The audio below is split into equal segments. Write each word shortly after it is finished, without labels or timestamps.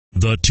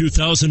The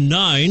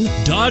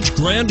 2009 Dodge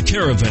Grand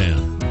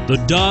Caravan.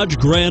 The Dodge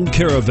Grand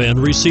Caravan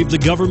received the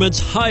government's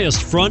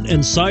highest front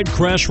and side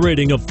crash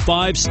rating of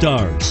 5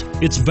 stars.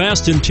 Its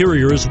vast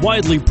interior is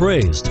widely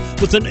praised,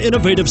 with an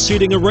innovative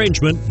seating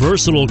arrangement,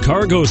 versatile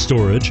cargo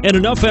storage, and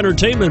enough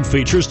entertainment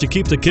features to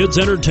keep the kids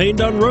entertained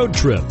on road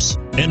trips,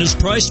 and is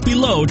priced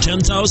below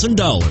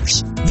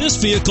 $10,000. This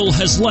vehicle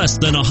has less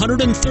than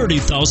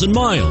 130,000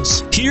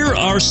 miles. Here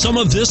are some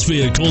of this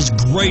vehicle's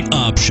great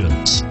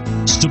options: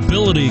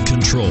 stability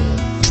control,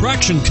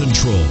 traction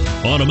control,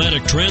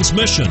 automatic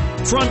transmission,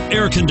 front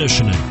air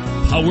conditioning,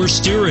 power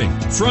steering,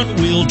 front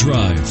wheel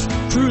drive,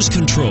 cruise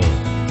control,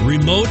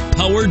 remote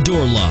power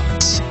door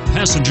locks,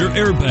 passenger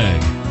airbag,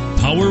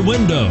 power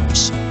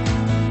windows.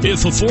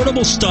 If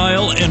affordable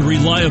style and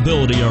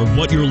reliability are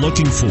what you're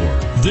looking for,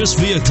 this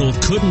vehicle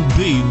couldn't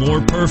be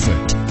more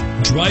perfect.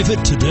 Drive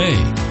it today.